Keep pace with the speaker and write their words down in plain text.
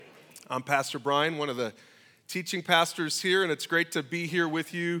I'm Pastor Brian, one of the teaching pastors here, and it's great to be here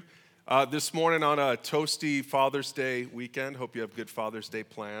with you this morning on a toasty Father's Day weekend. Hope you have good Father's Day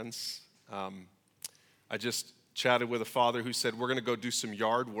plans. I just chatted with a father who said, we're going to go do some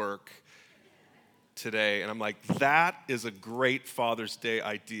yard work today, and I'm like, that is a great Father's Day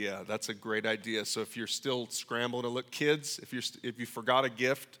idea. That's a great idea. So if you're still scrambling to look, kids, if you forgot a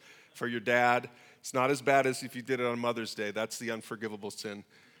gift for your dad, it's not as bad as if you did it on Mother's Day. That's the unforgivable sin.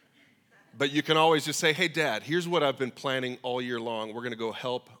 But you can always just say, hey, Dad, here's what I've been planning all year long. We're going to go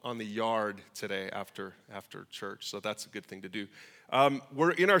help on the yard today after church. So that's a good thing to do.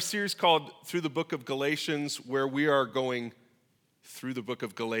 We're in our series called Through the Book of Galatians, where we are going through the book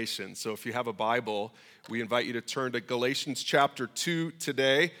of Galatians. So if you have a Bible, we invite you to turn to Galatians chapter 2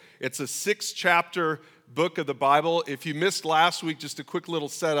 today. It's a 6-chapter book of the Bible. If you missed last week, just a quick little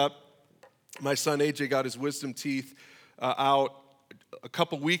setup. My son AJ got his wisdom teeth out a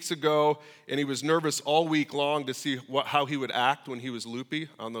couple weeks ago, and he was nervous all week long to see how he would act when he was loopy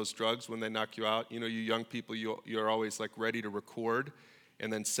on those drugs when they knock you out. You know, you young people, you're always like ready to record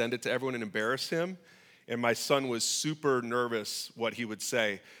and then send it to everyone and embarrass him. And my son was super nervous what he would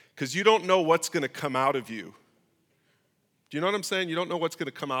say, because you don't know what's going to come out of you. Do you know what I'm saying? You don't know what's going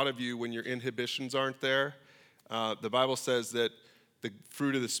to come out of you when your inhibitions aren't there. The Bible says that the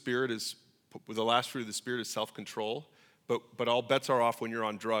fruit of the Spirit the last fruit of the Spirit is self-control. But all bets are off when you're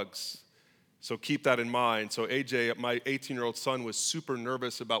on drugs. So keep that in mind. So AJ, my 18-year-old son, was super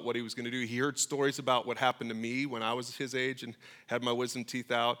nervous about what he was going to do. He heard stories about what happened to me when I was his age and had my wisdom teeth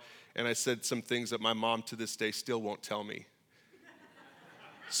out. And I said some things that my mom to this day still won't tell me.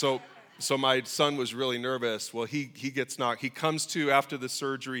 So my son was really nervous. Well, he gets knocked. He comes to after the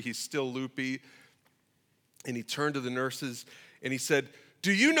surgery. He's still loopy. And he turned to the nurses and he said,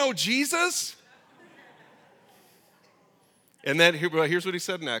 "Do you know Jesus?" And then here's what he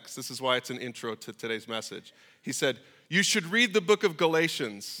said next. This is why it's an intro to today's message. He said, "You should read the book of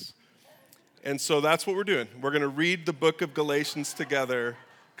Galatians." And so that's what we're doing. We're going to read the book of Galatians together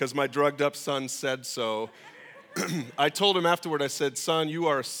because my drugged up son said so. I told him afterward, I said, "Son, you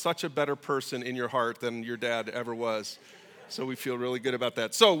are such a better person in your heart than your dad ever was." So we feel really good about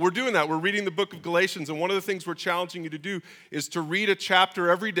that. So we're doing that. We're reading the book of Galatians. And one of the things we're challenging you to do is to read a chapter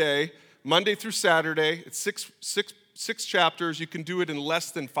every day, Monday through Saturday. It's six chapters. You can do it in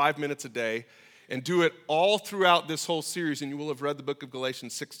less than 5 minutes a day and do it all throughout this whole series, and you will have read the book of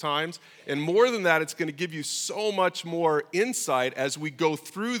Galatians 6 times. And more than that, it's going to give you so much more insight as we go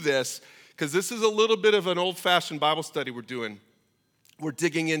through this, because this is a little bit of an old-fashioned Bible study we're doing. We're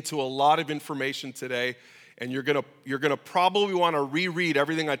digging into a lot of information today, and you're going to probably want to reread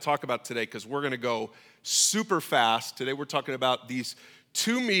everything I talk about today, because we're going to go super fast. Today we're talking about these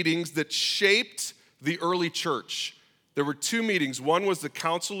 2 meetings that shaped the early church. There were 2 meetings. One was the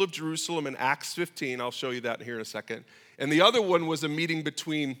Council of Jerusalem in Acts 15. I'll show you that here in a second. And the other one was a meeting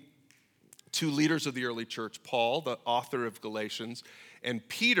between 2 leaders of the early church, Paul, the author of Galatians, and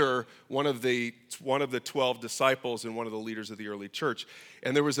Peter, one of the 12 disciples and one of the leaders of the early church.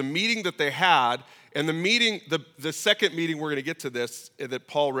 And there was a meeting that they had, and the meeting, the second meeting, we're going to get to this, that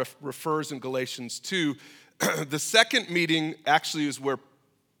Paul refers in Galatians 2. The second meeting actually is where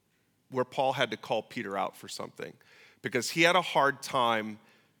Paul had to call Peter out for something, because he had a hard time.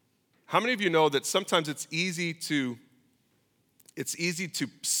 How many of you know that sometimes it's easy to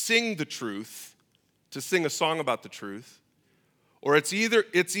sing the truth, to sing a song about the truth, or it's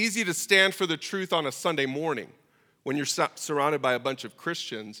easy to stand for the truth on a Sunday morning when you're surrounded by a bunch of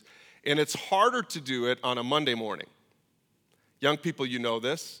Christians, and it's harder to do it on a Monday morning. Young people, you know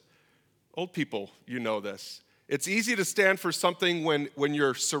this. Old people, you know this. It's easy to stand for something when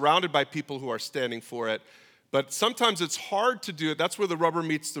you're surrounded by people who are standing for it, but sometimes it's hard to do it. That's where the rubber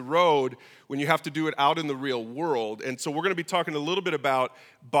meets the road, when you have to do it out in the real world. And so we're going to be talking a little bit about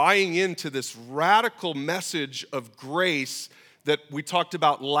buying into this radical message of grace that we talked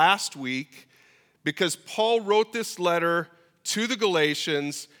about last week, because Paul wrote this letter to the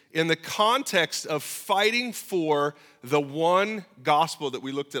Galatians in the context of fighting for the one gospel that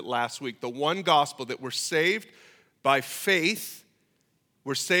we looked at last week, the one gospel that we're saved by faith.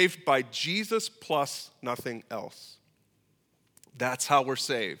 We're saved by Jesus plus nothing else. That's how we're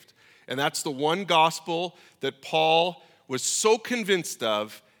saved. And that's the one gospel that Paul was so convinced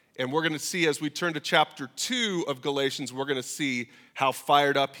of. And we're going to see as we turn to chapter 2 of Galatians, we're going to see how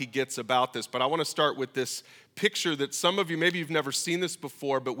fired up he gets about this. But I want to start with this picture that some of you, maybe you've never seen this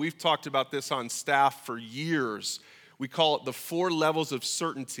before, but we've talked about this on staff for years. We call it the 4 levels of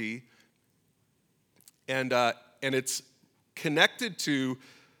certainty. And it's connected to,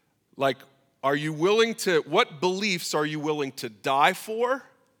 like, what beliefs are you willing to die for?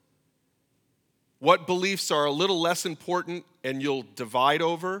 What beliefs are a little less important and you'll divide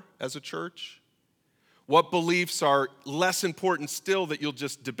over as a church? What beliefs are less important still that you'll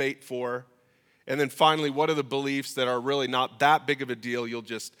just debate for? And then finally, what are the beliefs that are really not that big of a deal you'll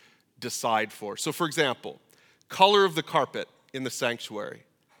just decide for? So for example, color of the carpet in the sanctuary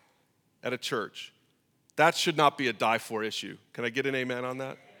at a church. That should not be a die-for issue. Can I get an amen on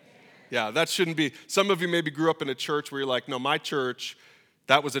that? Yeah, that shouldn't be. Some of you maybe grew up in a church where you're like, no, my church,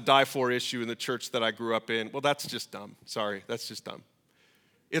 that was a die-for issue in the church that I grew up in. Well, that's just dumb. Sorry, that's just dumb.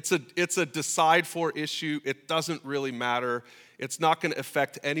 It's a decide-for issue. It doesn't really matter. It's not going to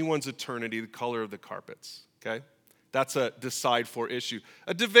affect anyone's eternity, the color of the carpets, okay? That's a decide-for issue.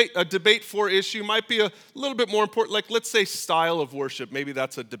 A debate-for issue might be a little bit more important, like let's say style of worship. Maybe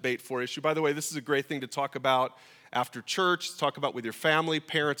that's a debate-for issue. By the way, this is a great thing to talk about after church, talk about with your family.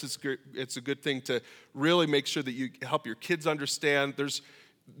 Parents, it's a good thing to really make sure that you help your kids understand.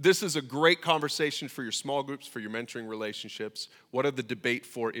 This is a great conversation for your small groups, for your mentoring relationships. What are the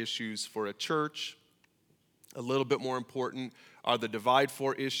debate-for issues for a church? A little bit more important are the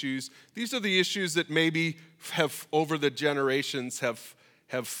divide-for issues. These are the issues that maybe have, over the generations,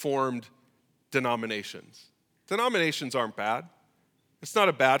 have formed denominations. Denominations aren't bad. It's not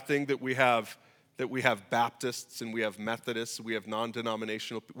a bad thing that we have Baptists and we have Methodists, we have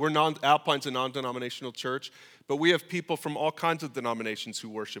non-denominational. Alpine's a non-denominational church, but we have people from all kinds of denominations who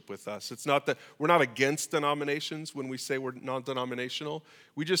worship with us. It's not that we're not against denominations when we say we're non-denominational.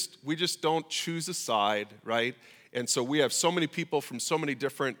 We just don't choose a side, right? And so we have so many people from so many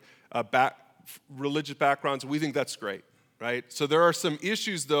different religious backgrounds. We think that's great, right? So there are some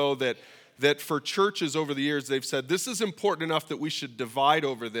issues though that for churches over the years they've said this is important enough that we should divide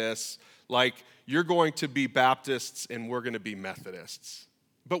over this. Like, you're going to be Baptists and we're going to be Methodists.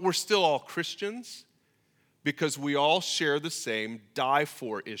 But we're still all Christians because we all share the same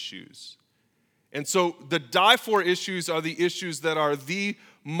die-for issues. And so the die-for issues are the issues that are the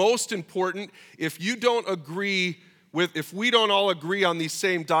most important. If we don't all agree on these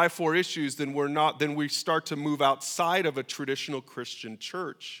same die-for issues, then we start to move outside of a traditional Christian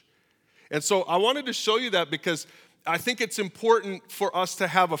church. And so I wanted to show you that because I think it's important for us to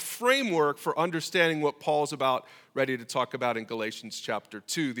have a framework for understanding what Paul's ready to talk about in Galatians chapter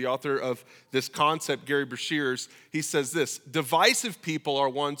 2. The author of this concept, Gary Breshears, he says this: divisive people are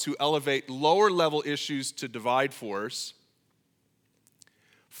ones who elevate lower level issues to divide force.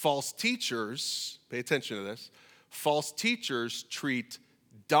 False teachers, pay attention to this, false teachers treat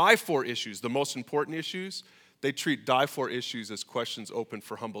die-for issues, the most important issues, they treat die-for issues as questions open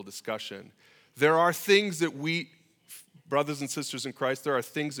for humble discussion. There are things that brothers and sisters in Christ, there are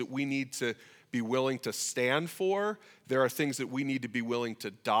things that we need to be willing to stand for. There are things that we need to be willing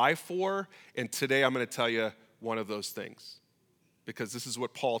to die for. And today I'm going to tell you one of those things, because this is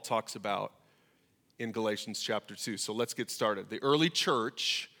what Paul talks about in Galatians chapter 2. So let's get started. The early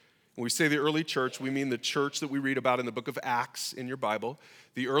church, when we say the early church, we mean the church that we read about in the book of Acts in your Bible.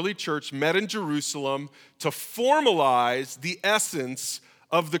 The early church met in Jerusalem to formalize the essence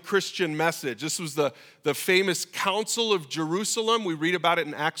of the Christian message. This was the famous Council of Jerusalem. We read about it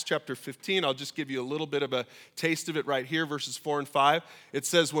in Acts chapter 15. I'll just give you a little bit of a taste of it right here, verses 4 and 5. It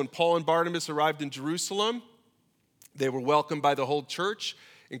says, when Paul and Barnabas arrived in Jerusalem, they were welcomed by the whole church,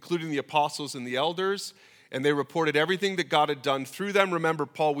 including the apostles and the elders, and they reported everything that God had done through them. Remember,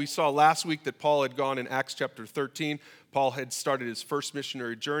 we saw last week that Paul had gone in Acts chapter 13. Paul had started his first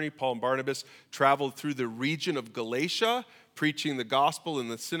missionary journey. Paul and Barnabas traveled through the region of Galatia, preaching the gospel in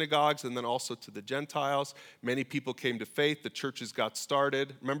the synagogues and then also to the Gentiles. Many people came to faith. The churches got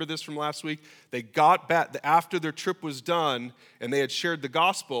started. Remember this from last week? They got back after their trip was done and they had shared the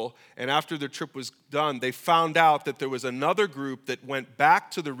gospel, and after their trip was done, they found out that there was another group that went back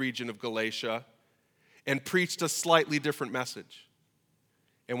to the region of Galatia and preached a slightly different message.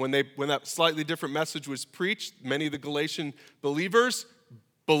 And when that slightly different message was preached, many of the Galatian believers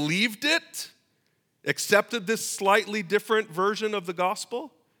believed it, accepted this slightly different version of the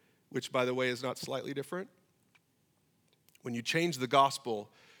gospel, which, by the way, is not slightly different. When you change the gospel,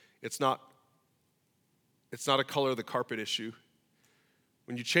 it's not a color of the carpet issue.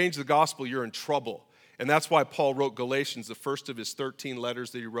 When you change the gospel, you're in trouble. And that's why Paul wrote Galatians, the first of his 13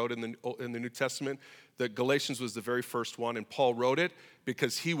 letters that he wrote in the New Testament. That Galatians was the very first one, and Paul wrote it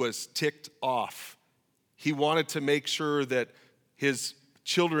because he was ticked off. He wanted to make sure that his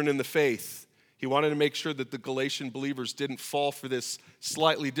children in the faith, he wanted to make sure that the Galatian believers didn't fall for this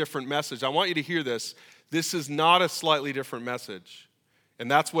slightly different message. I want you to hear this. This is not a slightly different message.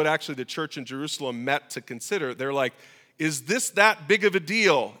 And that's what actually the church in Jerusalem met to consider. They're like, is this that big of a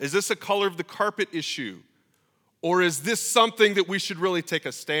deal? Is this a color of the carpet issue? Or is this something that we should really take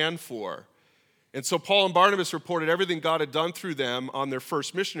a stand for? And so Paul and Barnabas reported everything God had done through them on their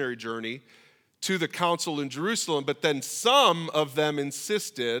first missionary journey to the council in Jerusalem. But then some of them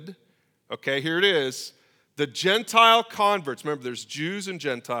insisted, okay, here it is, the Gentile converts. Remember, there's Jews and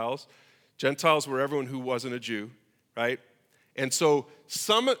Gentiles. Gentiles were everyone who wasn't a Jew, right? And so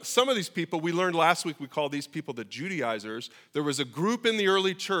some of these people, we learned last week, we called these people the Judaizers. There was a group in the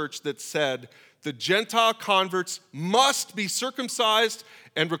early church that said the Gentile converts must be circumcised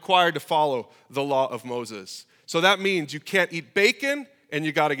and required to follow the law of Moses. So that means you can't eat bacon and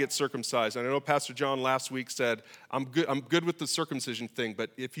you got to get circumcised. And I know Pastor John last week said, I'm good with the circumcision thing,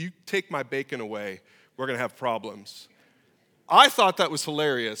 but if you take my bacon away, we're going to have problems. I thought that was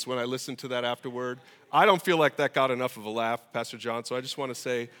hilarious when I listened to that afterward. I don't feel like that got enough of a laugh, Pastor John, so I just want to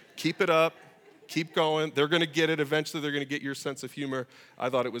say, keep it up, keep going. They're going to get it. Eventually, they're going to get your sense of humor. I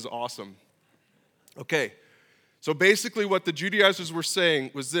thought it was awesome. Okay, so basically what the Judaizers were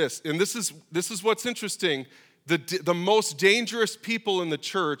saying was this, and this is what's interesting. The most dangerous people in the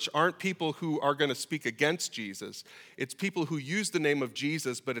church aren't people who are going to speak against Jesus. It's people who use the name of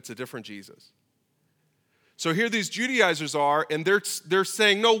Jesus, but it's a different Jesus. So here these Judaizers are, and they're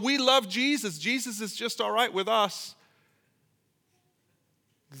saying, no, we love Jesus. Jesus is just all right with us.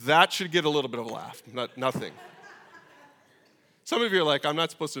 That should get a little bit of a laugh, nothing. Some of you are like, I'm not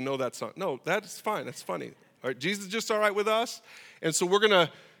supposed to know that song. No, that's fine, that's funny. All right, Jesus is just all right with us. And so we're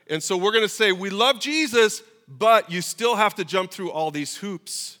gonna say, we love Jesus, but you still have to jump through all these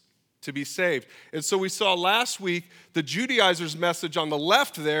hoops to be saved. And so we saw last week the Judaizers' message on the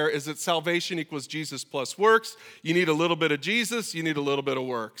left there is that salvation equals Jesus plus works. You need a little bit of Jesus, you need a little bit of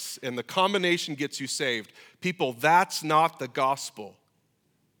works, and the combination gets you saved. People, that's not the gospel.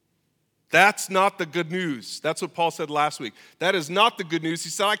 That's not the good news. That's what Paul said last week. That is not the good news. He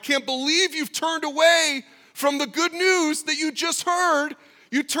said, I can't believe you've turned away from the good news that you just heard.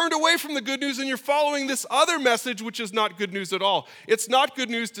 You turned away from the good news and you're following this other message, which is not good news at all. It's not good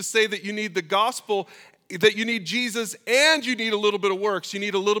news to say that you need the gospel, that you need Jesus and you need a little bit of works. You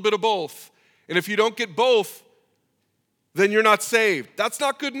need a little bit of both. And if you don't get both, then you're not saved. That's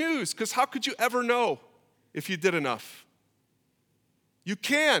not good news, because how could you ever know if you did enough? You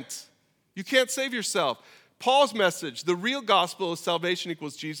can't. You can't save yourself. Paul's message, the real gospel is salvation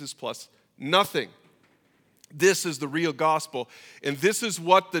equals Jesus plus nothing. This is the real gospel. And this is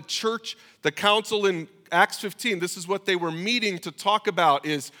what the church, the council in Acts 15, this is what they were meeting to talk about,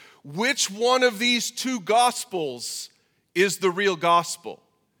 is which one of these two gospels is the real gospel?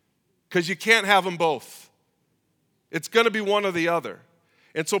 Because you can't have them both. It's going to be one or the other.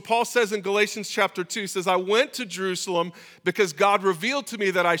 And so Paul says in Galatians chapter 2, he says, I went to Jerusalem because God revealed to me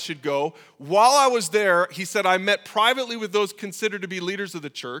that I should go. While I was there, he said, I met privately with those considered to be leaders of the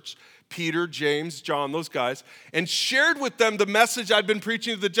church, Peter, James, John, those guys, and shared with them the message I'd been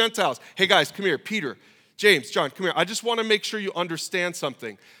preaching to the Gentiles. Hey guys, come here, Peter, James, John, come here. I just want to make sure you understand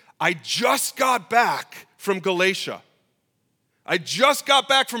something. I just got back from Galatia. I just got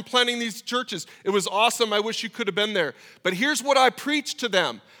back from planting these churches. It was awesome. I wish you could have been there. But here's what I preached to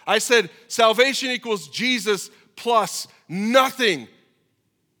them. I said, salvation equals Jesus plus nothing.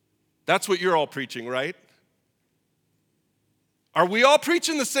 That's what you're all preaching, right? Are we all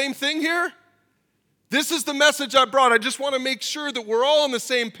preaching the same thing here? This is the message I brought. I just want to make sure that we're all on the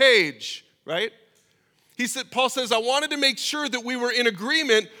same page, right? Paul says, I wanted to make sure that we were in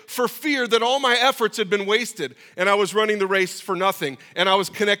agreement for fear that all my efforts had been wasted and I was running the race for nothing and I was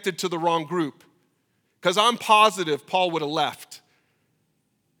connected to the wrong group. Because I'm positive Paul would have left.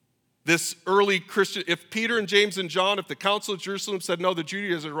 This early Christian, if Peter and James and John, if the council of Jerusalem said, no, the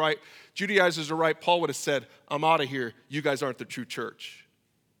Judaizers are right, Paul would have said, I'm out of here. You guys aren't the true church.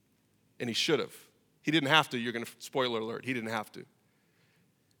 And he should have. He didn't have to. Spoiler alert, he didn't have to.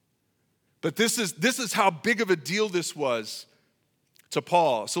 But this is how big of a deal this was to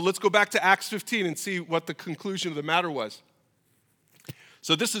Paul. So let's go back to Acts 15 and see what the conclusion of the matter was.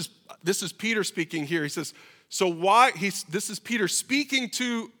 So this is Peter speaking here. He says, this is Peter speaking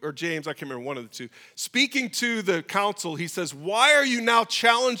to, or James, I can't remember, one of the two, speaking to the council. He says, why are you now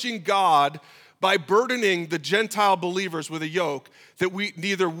challenging God by burdening the Gentile believers with a yoke that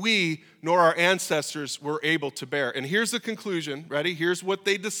neither we nor our ancestors were able to bear? And here's the conclusion, ready? Here's what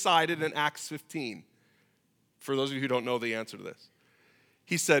they decided in Acts 15. For those of you who don't know the answer to this.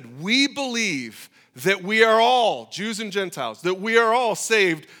 He said, we believe that we are all, Jews and Gentiles, that we are all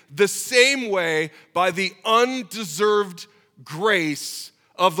saved the same way by the undeserved grace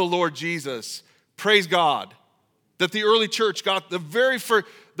of the Lord Jesus. Praise God. That the early church got the very first.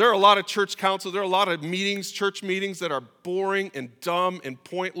 There are a lot of church councils, there are a lot of meetings, church meetings that are boring and dumb and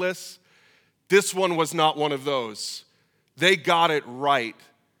pointless. This one was not one of those. They got it right.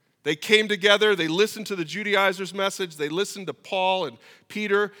 They came together, they listened to the Judaizers' message, they listened to Paul and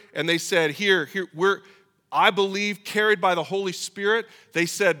Peter, and they said, I believe, carried by the Holy Spirit, they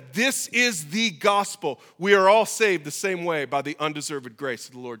said, this is the gospel. We are all saved the same way by the undeserved grace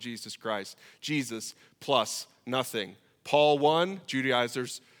of the Lord Jesus Christ. Jesus plus nothing. Paul 1,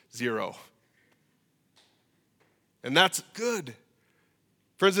 Judaizers 0. And that's good.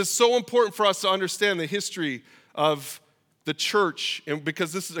 Friends, it's so important for us to understand the history of the church, and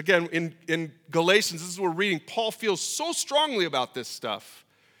because this is, again, in Galatians, this is what we're reading. Paul feels so strongly about this stuff,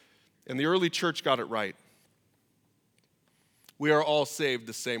 and the early church got it right. We are all saved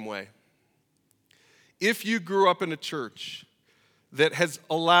the same way. If you grew up in a church that has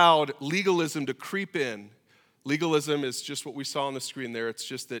allowed legalism to creep in, legalism is just what we saw on the screen there. It's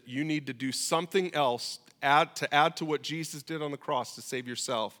just that you need to do something else to add to what Jesus did on the cross to save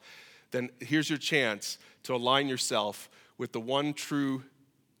yourself. Then here's your chance to align yourself with the one true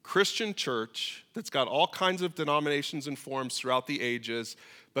Christian church that's got all kinds of denominations and forms throughout the ages,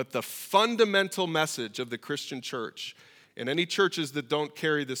 but the fundamental message of the Christian church, and any churches that don't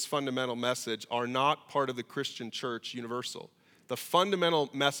carry this fundamental message are not part of the Christian church universal. The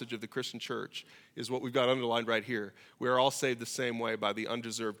fundamental message of the Christian church is what we've got underlined right here. We are all saved the same way by the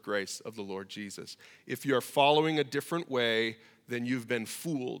undeserved grace of the Lord Jesus. If you're following a different way, then you've been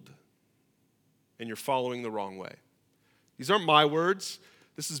fooled, and you're following the wrong way. These aren't my words.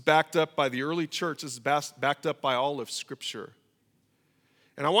 This is backed up by the early church. This is backed up by all of Scripture.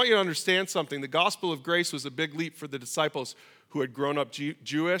 And I want you to understand something. The gospel of grace was a big leap for the disciples who had grown up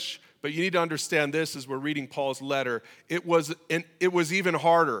Jewish, but you need to understand this as we're reading Paul's letter. It was even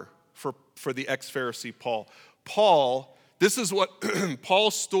harder for the ex-Pharisee Paul. Paul, this is what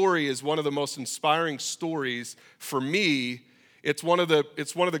Paul's story is one of the most inspiring stories for me. It's one of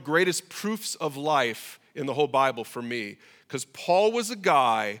the greatest proofs of life in the whole Bible for me, because Paul was a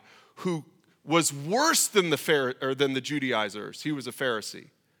guy who was worse than the Judaizers. He was a Pharisee.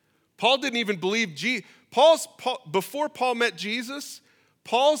 Paul didn't even believe before Paul met Jesus,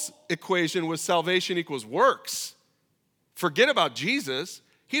 Paul's equation was salvation equals works. Forget about Jesus.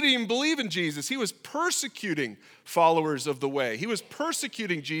 He didn't even believe in Jesus. He was persecuting followers of the way. He was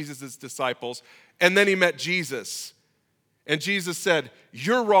persecuting Jesus' disciples, and then he met Jesus. And Jesus said,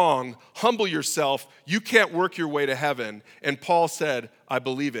 you're wrong, humble yourself, you can't work your way to heaven. And Paul said, I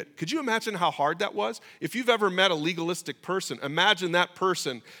believe it. Could you imagine how hard that was? If you've ever met a legalistic person, imagine that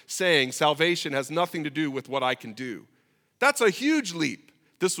person saying salvation has nothing to do with what I can do. That's a huge leap.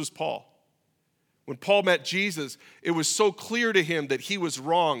 This was Paul. When Paul met Jesus, it was so clear to him that he was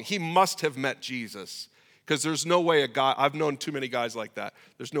wrong. He must have met Jesus, because there's no way I've known too many guys like that.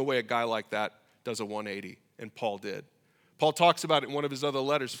 There's no way a guy like that does a 180, and Paul did. Paul talks about it in one of his other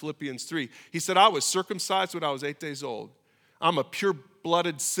letters, Philippians 3. He said, I was circumcised when I was 8 days old. I'm a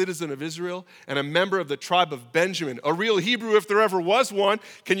pure-blooded citizen of Israel and a member of the tribe of Benjamin, a real Hebrew if there ever was one.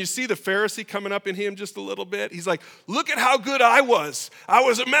 Can you see the Pharisee coming up in him just a little bit? He's like, look at how good I was. I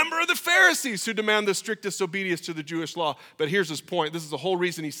was a member of the Pharisees who demand the strictest obedience to the Jewish law. But here's his point. This is the whole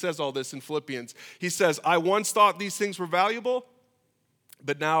reason he says all this in Philippians. He says, I once thought these things were valuable,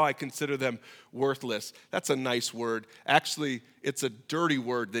 but now I consider them worthless. That's a nice word. Actually, it's a dirty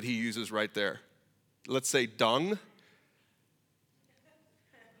word that he uses right there. Let's say dung.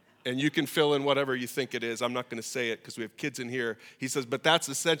 And you can fill in whatever you think it is. I'm not going to say it because we have kids in here. He says, but that's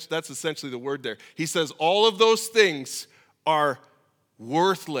essentially the word there. He says all of those things are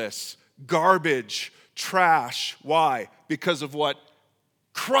worthless, garbage, trash. Why? Because of what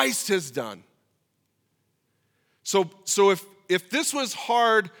Christ has done. So if this was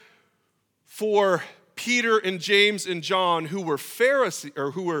hard for Peter and James and John, who were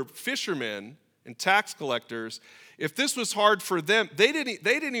fishermen and tax collectors, if this was hard for them, they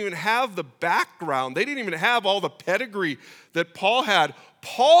didn't even have the background. They didn't even have all the pedigree that Paul had.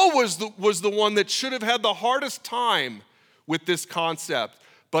 Paul was the one that should have had the hardest time with this concept,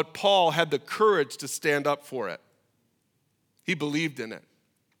 but Paul had the courage to stand up for it. He believed in it.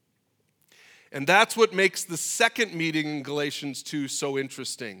 And that's what makes the second meeting in Galatians 2 so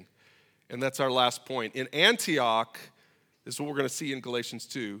interesting. And that's our last point. In Antioch, this is what we're going to see in Galatians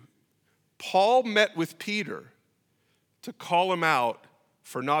 2, Paul met with Peter to call him out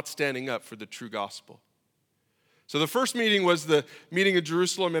for not standing up for the true gospel. So the first meeting was the meeting in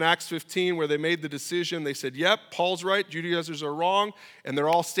Jerusalem in Acts 15, where they made the decision. They said, yep, Paul's right, Judaizers are wrong, and they're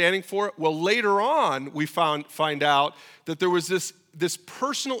all standing for it. Well, later on, we find out that there was this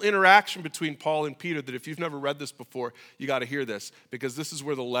personal interaction between Paul and Peter that if you've never read this before, you got to hear this, because this is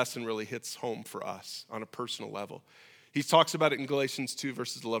where the lesson really hits home for us on a personal level. He talks about it in Galatians 2,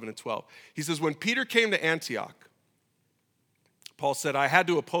 verses 11 and 12. He says, when Peter came to Antioch, Paul said, I had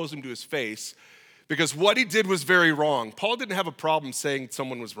to oppose him to his face because what he did was very wrong. Paul didn't have a problem saying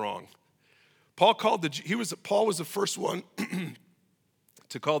someone was wrong. Paul was the first one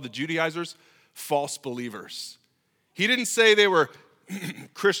to call the Judaizers false believers. He didn't say they were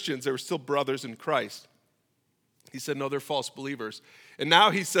Christians, they were still brothers in Christ. He said, no, they're false believers. And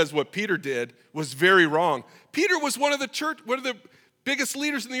now he says what Peter did was very wrong. Peter was one of the biggest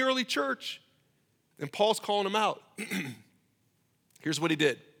leaders in the early church. And Paul's calling him out. Here's what he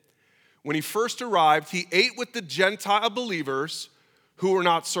did. When he first arrived, he ate with the Gentile believers who were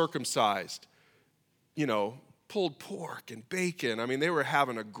not circumcised. You know, pulled pork and bacon. I mean, they were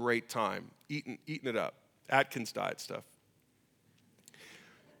having a great time, eating it up. Atkins diet stuff.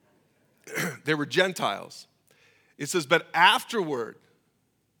 They were Gentiles. It says, but afterward,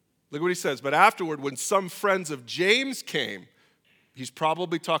 look what he says, but afterward, when some friends of James came, he's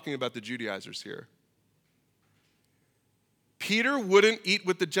probably talking about the Judaizers here. Peter wouldn't eat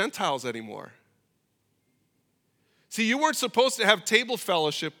with the Gentiles anymore. See, you weren't supposed to have table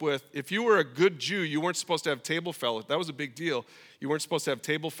fellowship with, if you were a good Jew, you weren't supposed to have table fellowship. That was a big deal. You weren't supposed to have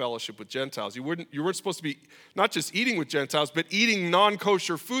table fellowship with Gentiles. You weren't supposed to be not just eating with Gentiles, but eating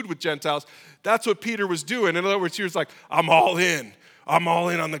non-kosher food with Gentiles. That's what Peter was doing. In other words, he was like, I'm all in. I'm all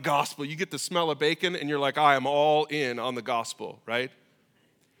in on the gospel. You get the smell of bacon, and you're like, I am all in on the gospel, right?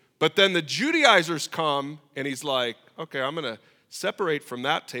 But then the Judaizers come, and he's like, okay, I'm going to separate from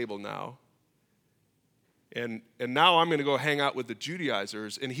that table now. And now I'm going to go hang out with the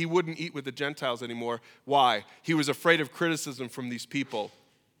Judaizers. And he wouldn't eat with the Gentiles anymore. Why? He was afraid of criticism from these people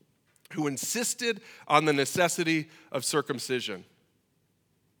who insisted on the necessity of circumcision.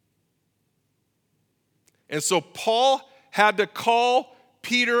 And so Paul had to call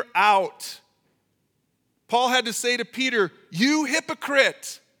Peter out. Paul had to say to Peter, you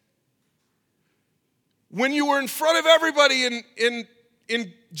hypocrite. When you were in front of everybody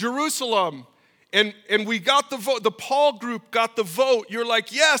in Jerusalem, and we got the vote, the Paul group got the vote, you're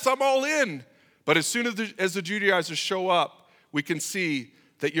like, yes, I'm all in. But as soon as the Judaizers show up, we can see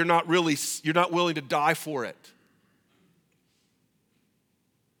that you're not willing to die for it.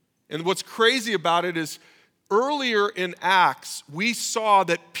 And what's crazy about it is earlier in Acts, we saw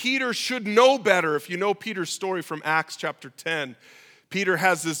that Peter should know better. If you know Peter's story from Acts chapter 10, Peter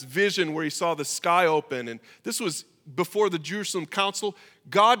has this vision where he saw the sky open, and this was before the Jerusalem council.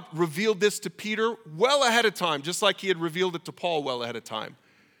 God revealed this to Peter well ahead of time, just like he had revealed it to Paul well ahead of time.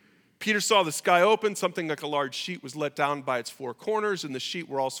 Peter saw the sky open, something like a large sheet was let down by its four corners. In the sheet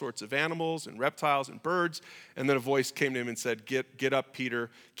were all sorts of animals and reptiles and birds. And then a voice came to him and said, get up, Peter,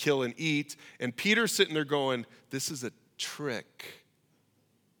 kill and eat. And Peter's sitting there going, this is a trick.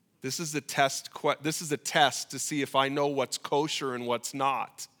 This is a test to see if I know what's kosher and what's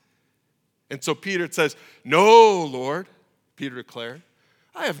not. And so Peter says, no, Lord, Peter declared,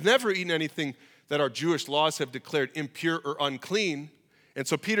 I have never eaten anything that our Jewish laws have declared impure or unclean. And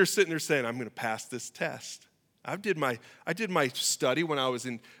so Peter's sitting there saying, I'm going to pass this test. I did my study when I was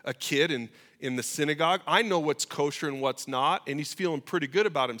a kid in the synagogue. I know what's kosher and what's not. And he's feeling pretty good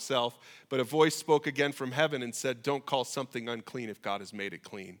about himself. But a voice spoke again from heaven and said, don't call something unclean if God has made it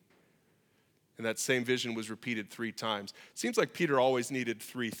clean. And that same vision was repeated 3 times. Seems like Peter always needed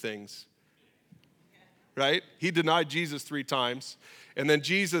 3 things. Right? He denied Jesus 3 times. And then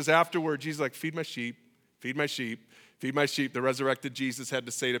Jesus afterward, Jesus like, feed my sheep, feed my sheep, feed my sheep. The resurrected Jesus had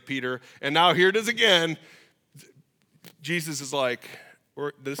to say to Peter. And now here it is again. Jesus is like,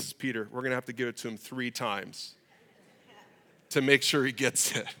 this is Peter. We're going to have to give it to him 3 times to make sure he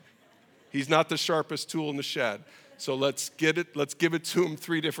gets it. He's not the sharpest tool in the shed. So let's give it to him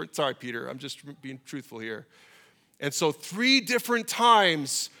 3 different, sorry, Peter, I'm just being truthful here. And so 3 different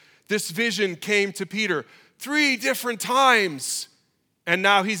times this vision came to Peter. 3 different times. And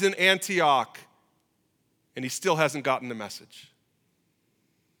now he's in Antioch. And he still hasn't gotten the message.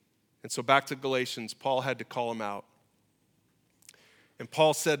 And so back to Galatians, Paul had to call him out. And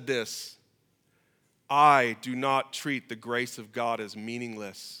Paul said this, I do not treat the grace of God as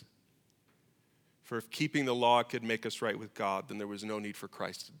meaningless. For if keeping the law could make us right with God, then there was no need for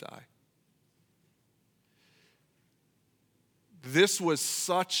Christ to die. This was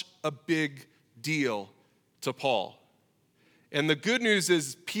such a big deal to Paul. And the good news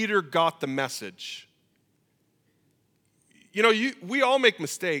is Peter got the message. You know, we all make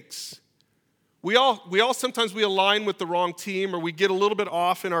mistakes. We all sometimes we align with the wrong team, or we get a little bit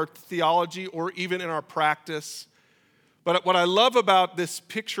off in our theology or even in our practice. But what I love about this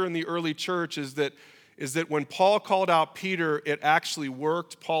picture in the early church is that when Paul called out Peter, it actually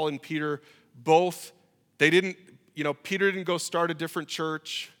worked. Paul and Peter both, Peter didn't go start a different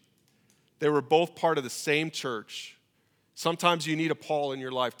church. They were both part of the same church. Sometimes you need a Paul in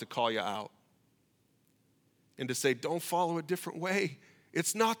your life to call you out and to say, don't follow a different way.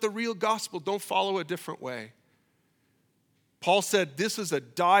 It's not the real gospel. Don't follow a different way. Paul said this is a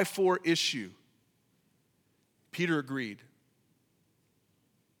die-for issue. Peter agreed.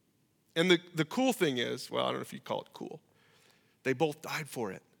 And the cool thing is, well, I don't know if you'd call it cool, they both died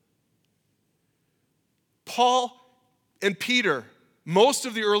for it. Paul and Peter, most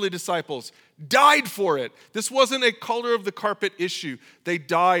of the early disciples, died for it. This wasn't a color of the carpet issue. They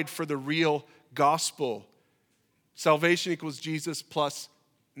died for the real gospel. Salvation equals Jesus plus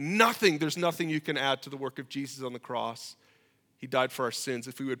nothing. There's nothing you can add to the work of Jesus on the cross. He died for our sins.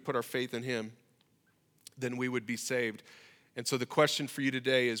 If we would put our faith in him, then we would be saved. And so the question for you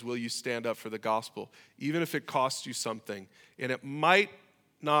today is, will you stand up for the gospel? Even if it costs you something. And it might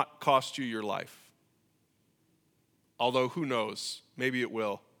not cost you your life. Although, who knows? Maybe it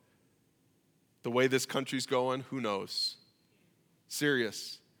will. The way this country's going, who knows?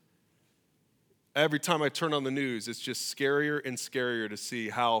 Serious. Every time I turn on the news, it's just scarier and scarier to see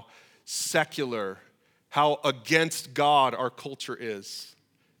how secular, how against God our culture is.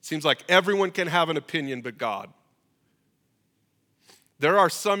 It seems like everyone can have an opinion but God. There are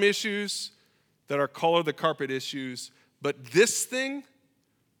some issues that are color of the carpet issues, but this thing,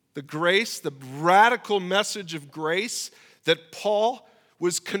 the grace, the radical message of grace that Paul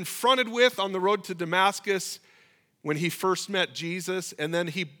was confronted with on the road to Damascus when he first met Jesus, and then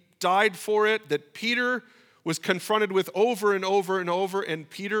he died for it, that Peter was confronted with over and over and over, and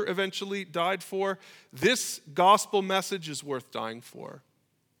Peter eventually died for. This gospel message is worth dying for.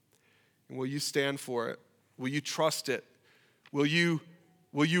 And will you stand for it? Will you trust it? Will you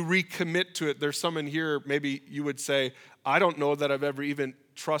recommit to it? There's some in here, maybe you would say, I don't know that I've ever even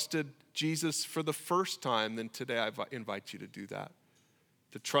trusted Jesus for the first time. Then today I invite you to do that.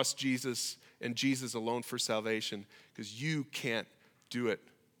 To trust Jesus and Jesus alone for salvation, because you can't do it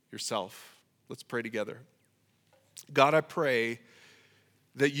yourself. Let's pray together. God, I pray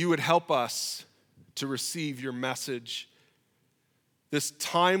that you would help us to receive your message. This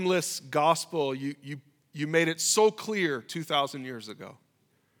timeless gospel, you made it so clear 2,000 years ago.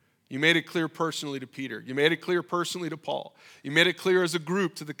 You made it clear personally to Peter. You made it clear personally to Paul. You made it clear as a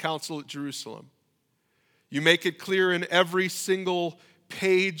group to the council at Jerusalem. You make it clear in every single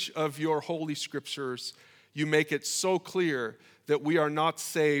page of your holy scriptures. You make it so clear that we are not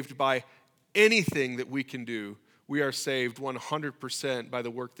saved by anything that we can do. We are saved 100% by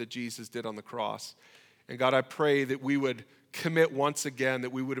the work that Jesus did on the cross. And God, I pray that we would commit once again,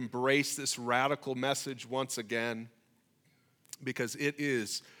 that we would embrace this radical message once again, because it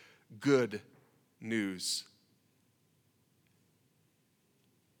is good news.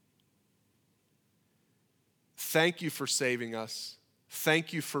 Thank you for saving us.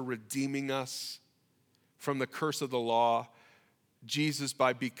 Thank you for redeeming us from the curse of the law. Jesus,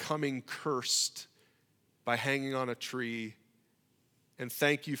 by becoming cursed, by hanging on a tree. And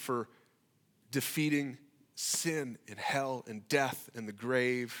thank you for defeating sin and hell and death and the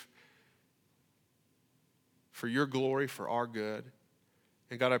grave for your glory, for our good.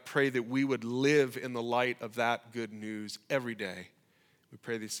 And God, I pray that we would live in the light of that good news every day. We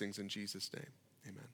pray these things in Jesus' name. Amen.